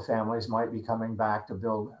couple of families might be coming back to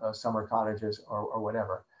build summer cottages or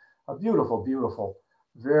whatever. A beautiful, beautiful,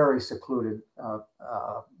 very secluded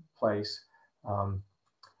place.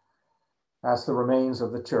 That's the remains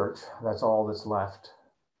of the church. That's all that's left.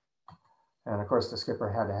 And of course, the skipper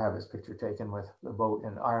had to have his picture taken with the boat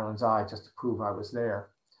in Ireland's Eye just to prove I was there.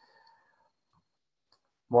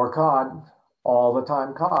 More cod, all the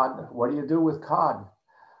time cod. What do you do with cod?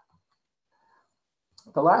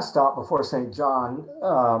 The last stop before St. John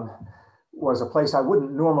was a place I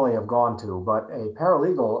wouldn't normally have gone to, but a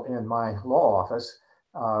paralegal in my law office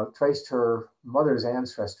traced her mother's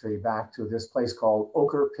ancestry back to this place called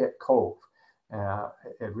Ochre Pit Cove.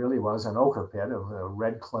 It really was an ochre pit of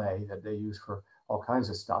red clay that they use for all kinds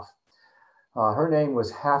of stuff. Her name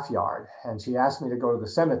was Half Yard, and she asked me to go to the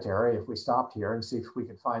cemetery if we stopped here and see if we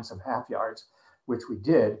could find some half yards, which we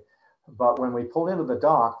did. But when we pulled into the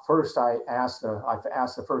dock, first I asked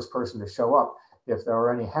the first person to show up if there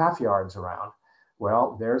were any half yards around.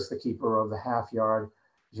 Well, there's the keeper of the half yard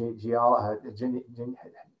genealogy.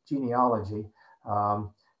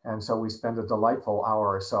 And so we spent a delightful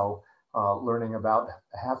hour or so learning about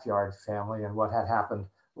the half yard family and what had happened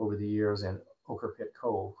over the years in Ochre Pit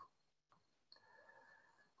Cove.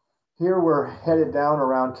 Here we're headed down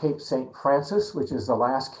around Cape St. Francis, which is the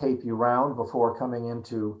last cape you round before coming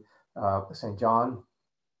into St. John,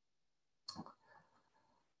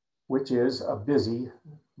 which is a busy,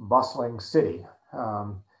 bustling city,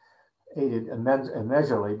 aided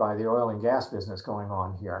immeasurably by the oil and gas business going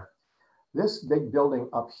on here. This big building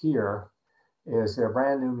up here is their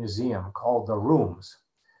brand new museum called The Rooms.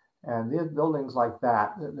 And these buildings like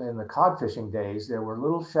that, in the cod fishing days, there were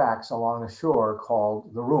little shacks along the shore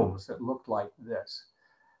called The Rooms that looked like this.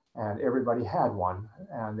 And everybody had one,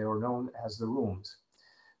 and they were known as The Rooms.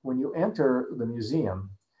 When you enter the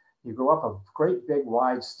museum, you go up a great big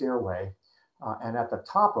wide stairway, and at the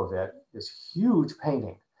top of it, this huge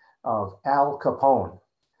painting of Al Capone.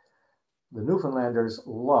 The Newfoundlanders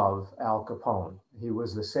love Al Capone. He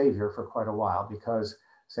was the savior for quite a while because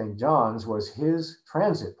St. John's was his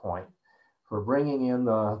transit point for bringing in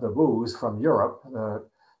the booze from Europe, the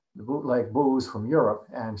bootleg booze from Europe,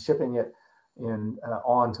 and shipping it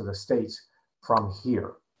on to the States from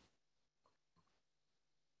here.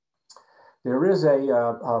 There is a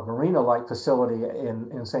marina-like facility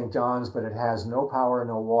in St. John's, but it has no power,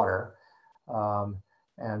 no water.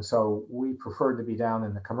 And so we preferred to be down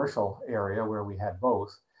in the commercial area where we had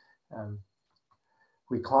both.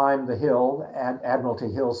 We climbed the hill,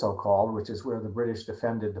 Admiralty Hill so-called, which is where the British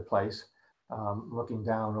defended the place, looking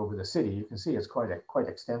down over the city. You can see it's quite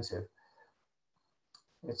extensive.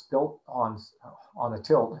 It's built on a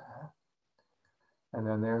tilt. And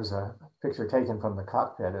then there's a picture taken from the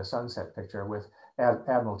cockpit, a sunset picture with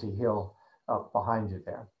Admiralty Hill up behind you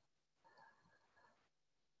there.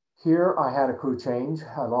 Here I had a crew change.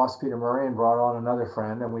 I lost Peter Murray and brought on another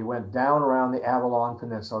friend, and we went down around the Avalon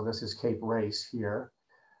Peninsula. This is Cape Race here,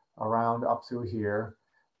 around up through here,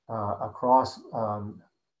 across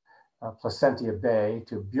Placentia Bay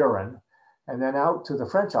to Burin, and then out to the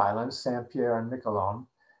French islands, Saint-Pierre and Miquelon,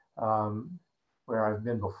 where I've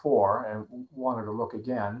been before and wanted to look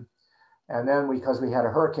again. And then because we had a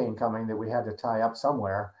hurricane coming that we had to tie up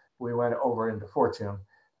somewhere, we went over into Fortune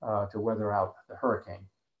to weather out the hurricane.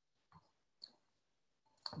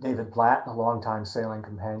 David Platt, a longtime sailing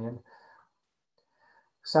companion.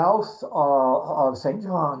 South of St.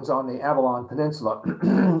 John's on the Avalon Peninsula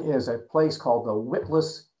is a place called the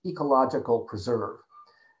Witless Ecological Preserve.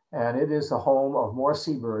 And it is the home of more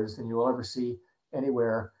seabirds than you will ever see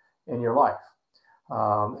anywhere in your life.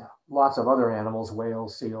 Lots of other animals,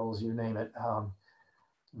 whales, seals, you name it.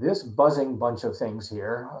 This buzzing bunch of things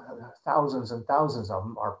here, thousands and thousands of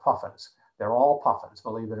them are puffins. They're all puffins,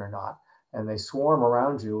 believe it or not. And they swarm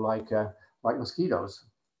around you like mosquitoes.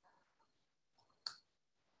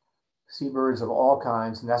 Seabirds of all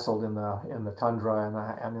kinds nestled in the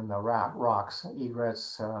tundra and in the rocks,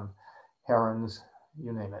 egrets, herons,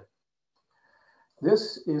 you name it.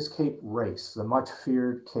 This is Cape Race, the much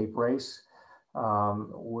feared Cape Race,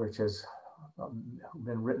 which has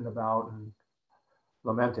been written about and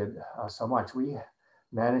lamented so much. We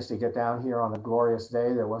managed to get down here on a glorious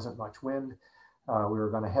day. There wasn't much wind. We were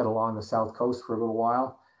going to head along the south coast for a little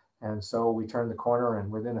while. And so we turned the corner,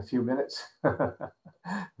 and within a few minutes,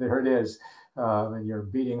 there it is. And you're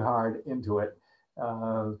beating hard into it,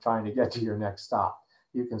 trying to get to your next stop.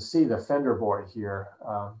 You can see the fender board here,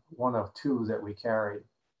 one of two that we carried.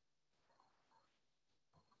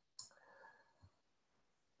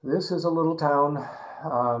 This is a little town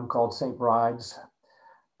called St. Bride's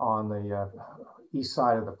on the east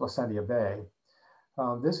side of the Placentia Bay.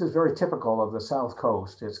 This is very typical of the South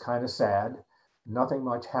Coast. It's kind of sad, nothing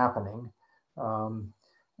much happening.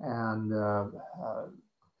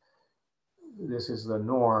 This is the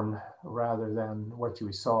norm rather than what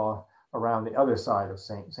you saw around the other side of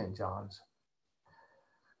St. John's.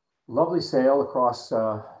 Lovely sail across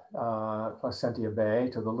Placentia Bay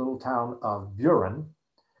to the little town of Burin.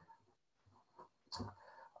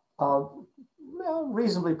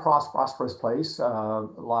 Reasonably prosperous place, a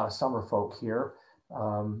lot of summer folk here,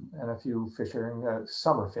 and a few fishing,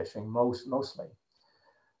 summer fishing mostly.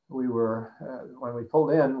 We were, when we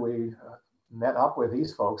pulled in, we met up with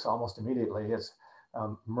these folks almost immediately. It's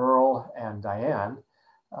Merle and Diane,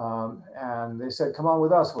 and they said, come on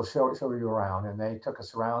with us, we'll show you around. And they took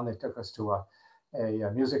us around. They took us to a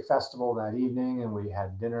music festival that evening, and we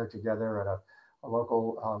had dinner together at a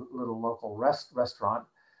local, little local restaurant.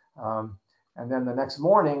 And then the next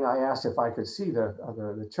morning, I asked if I could see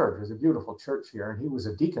the church. There's a beautiful church here, and he was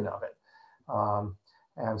a deacon of it.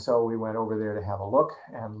 And so we went over there to have a look,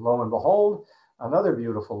 and lo and behold, another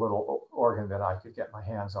beautiful little organ that I could get my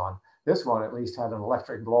hands on. This one at least had an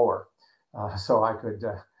electric blower, so I could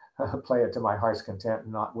play it to my heart's content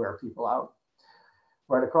and not wear people out.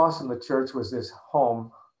 Right across from the church was this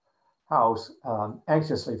house,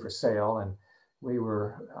 anxiously for sale, and we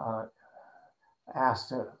were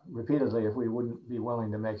asked repeatedly if we wouldn't be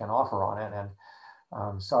willing to make an offer on it, and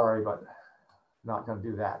sorry, but not going to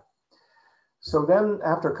do that. So then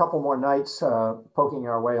after a couple more nights poking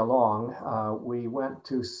our way along, we went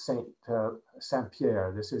to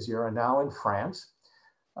Saint-Pierre. This is, you're now in France.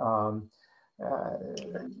 I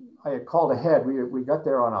had called ahead. We got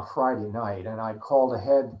there on a Friday night, and I'd called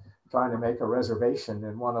ahead trying to make a reservation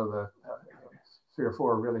in one of the 3 or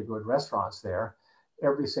 4 really good restaurants there.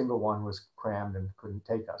 Every single one was crammed and couldn't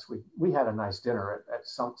take us. We had a nice dinner at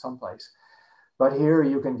some place. But here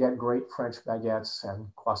you can get great French baguettes and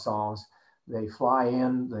croissants. They fly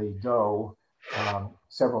in the dough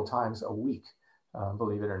several times a week,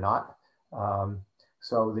 believe it or not.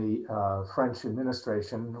 So the French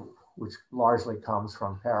administration, which largely comes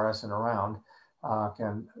from Paris and around,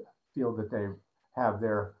 can feel that they have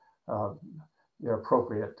their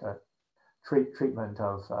appropriate treatment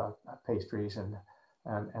of pastries and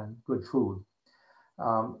good food.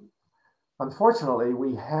 Unfortunately,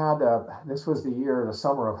 we had, this was the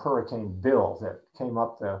summer of Hurricane Bill that came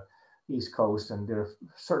up the East Coast and did a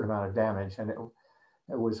certain amount of damage. And it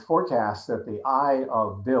was forecast that the eye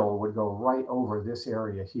of Bill would go right over this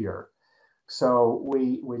area here. So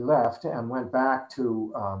we left and went back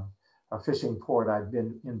to a fishing port I'd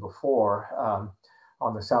been in before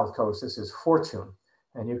on the South Coast. This is Fortune.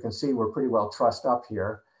 And you can see we're pretty well trussed up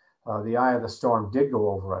here. The eye of the storm did go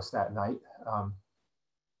over us that night.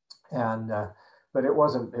 But it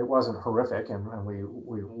wasn't horrific, and we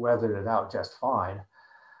weathered it out just fine.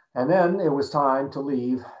 And then it was time to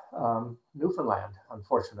leave Newfoundland,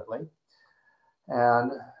 unfortunately.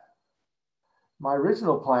 And my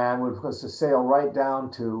original plan was to sail right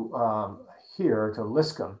down to here to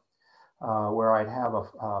Liscombe, where I'd have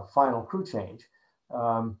a final crew change.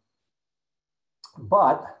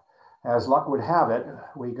 But as luck would have it,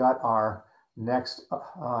 we got our next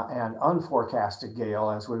and unforecasted gale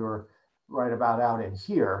as we were right about out in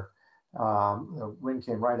here. The wind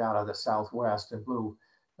came right out of the southwest and blew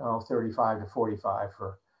 35 to 45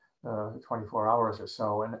 for 24 hours or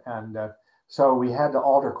so. So we had to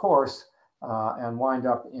alter course and wind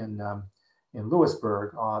up in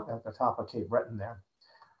Louisburg at the top of Cape Breton there.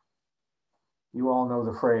 You all know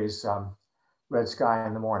the phrase, red sky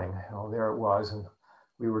in the morning. Oh, there it was, and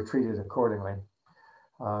we were treated accordingly.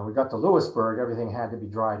 We got to Louisburg, everything had to be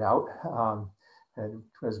dried out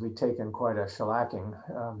because we'd taken quite a shellacking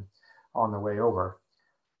on the way over.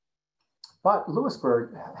 But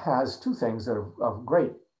Louisburg has two things that are of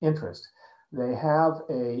great interest. They have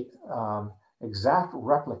a exact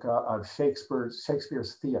replica of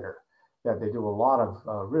Shakespeare's theater that they do a lot of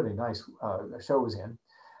really nice shows in.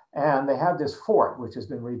 And they have this fort, which has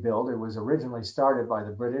been rebuilt. It was originally started by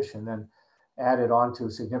the British and then added on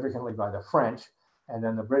to significantly by the French. And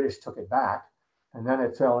then the British took it back. And then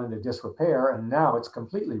it fell into disrepair. And now it's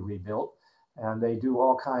completely rebuilt. And they do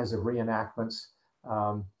all kinds of reenactments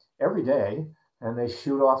every day. And they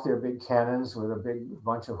shoot off their big cannons with a big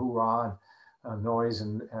bunch of hoorah and noise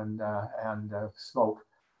and smoke.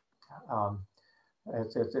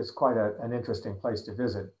 It's quite an interesting place to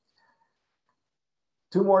visit.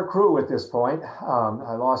 Two more crew at this point.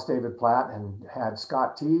 I lost David Platt and had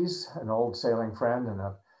Scott Tees, an old sailing friend and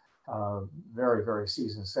a very, very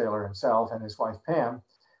seasoned sailor himself, and his wife Pam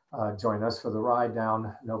join us for the ride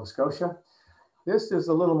down Nova Scotia. This is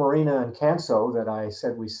the little marina in Canso that I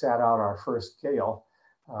said we sat out our first gale.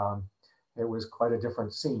 It was quite a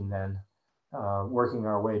different scene then, working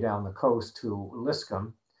our way down the coast to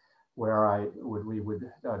Liscombe, where we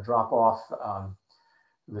would drop off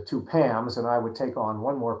the two Pams, and I would take on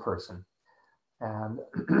one more person. And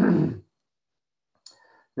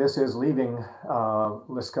this is leaving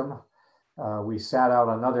Liscombe. We sat out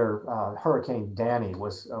another Hurricane Danny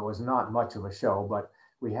was not much of a show, but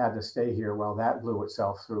we had to stay here while that blew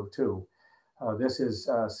itself through too. This is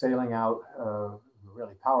sailing out,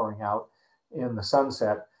 really powering out in the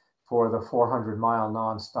sunset for the 400-mile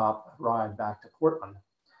nonstop ride back to Portland.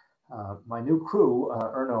 My new crew,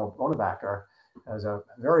 Erno Bonebacker, as a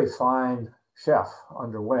very fine chef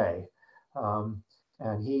underway.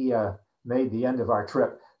 And he made the end of our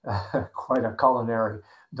trip quite a culinary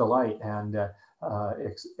delight and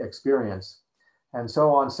experience. And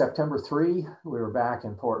so on September 3, we were back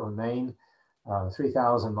in Portland, Maine,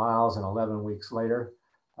 3,000 miles and 11 weeks later.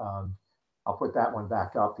 I'll put that one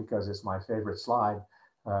back up because it's my favorite slide.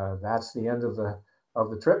 That's the end of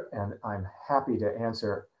the trip, and I'm happy to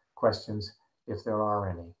answer questions if there are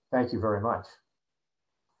any. Thank you very much.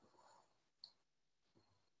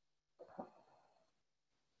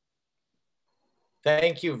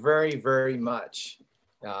 Thank you very, very much.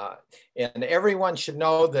 And everyone should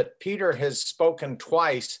know that Peter has spoken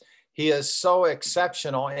twice. He is so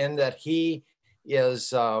exceptional in that he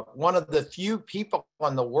is one of the few people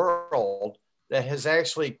in the world that has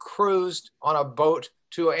actually cruised on a boat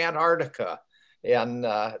to Antarctica. And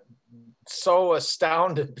so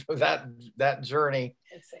astounded for that journey.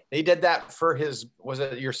 He did that for his, was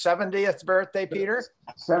it your 70th birthday, Peter?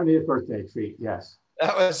 70th birthday treat, yes.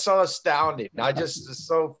 That was so astounding. I just was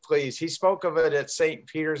so pleased. He spoke of it at St.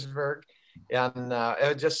 Petersburg, and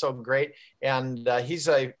it was just so great. And he's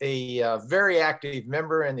a very active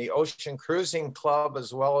member in the Ocean Cruising Club,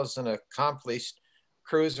 as well as an accomplished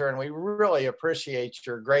cruiser. And we really appreciate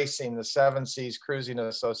your gracing the Seven Seas Cruising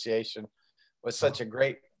Association with such a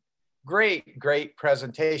great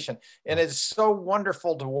presentation. And it's so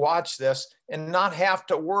wonderful to watch this and not have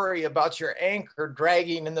to worry about your anchor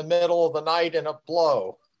dragging in the middle of the night in a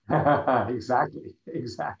blow. Exactly,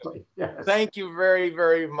 exactly. Yes. Thank you very,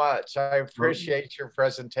 very much. I appreciate your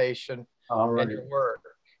presentation and your work.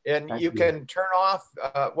 And Thank you can turn off,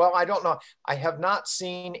 well, I don't know. I have not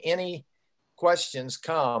seen any questions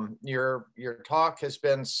come. Your talk has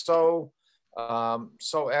been so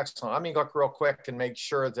excellent. Let me look real quick and make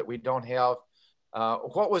sure that we don't have,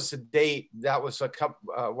 what was the date? That was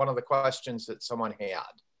one of the questions that someone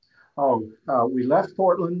had. Oh, we left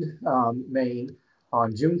Portland, Maine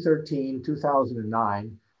on June 13,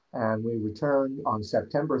 2009, and we returned on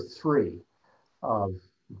September 3 of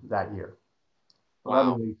that year,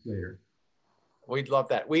 11 weeks later. We'd love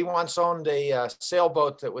that. We once owned a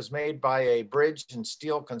sailboat that was made by a bridge and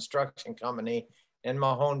steel construction company in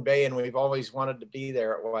Mahone Bay, and we've always wanted to be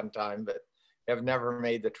there at one time, but have never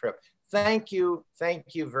made the trip. Thank you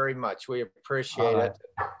very much. We appreciate it.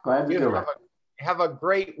 Glad to do it. Have a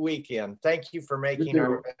great weekend. Thank you for making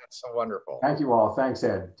our event so wonderful. Thank you all. Thanks,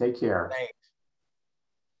 Ed. Take care. Thanks.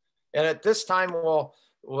 And at this time, we'll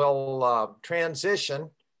transition.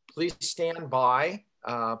 Please stand by.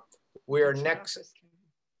 We're next.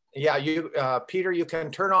 Yeah, you, Peter, you can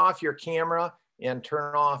turn off your camera and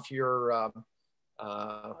turn off your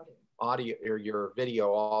audio or your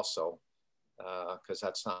video also, because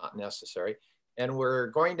that's not necessary. And we're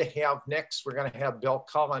going to have next, we're going to have Bill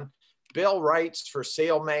Cullen. Bill writes for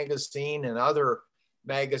Sail Magazine and other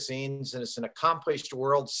magazines, and is an accomplished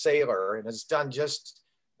world sailor and has done just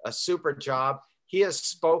a super job. He has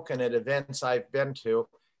spoken at events I've been to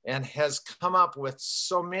and has come up with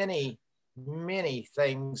so many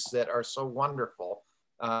things that are so wonderful.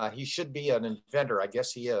 He should be an inventor. I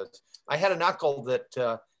guess he is. I had an uncle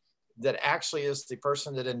that actually is the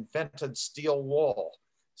person that invented steel wool.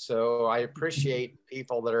 So I appreciate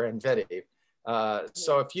people that are inventive.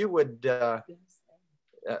 So if you would,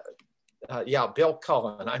 yeah, Bill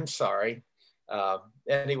Cullen, I'm sorry.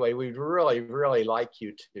 Anyway, we'd really like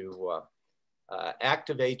you to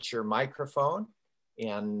activate your microphone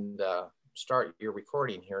and start your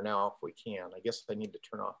recording here now if we can. I guess I need to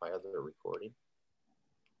turn off my other recording.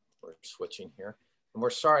 We're switching here. And we're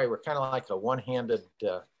sorry, we're kind of like a one-handed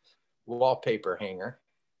wallpaper hanger.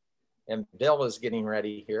 And Bill is getting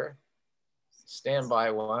ready here. Stand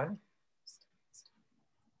by one.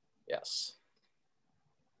 Yes.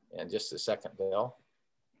 And just a second, Bill.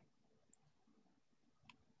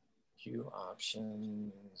 Queue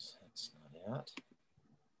options, that's not it.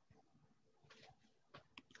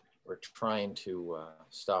 We're trying to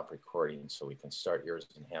stop recording so we can start yours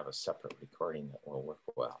and have a separate recording that will work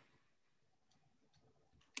well.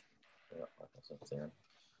 There.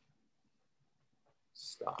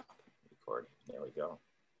 Stop recording, there we go.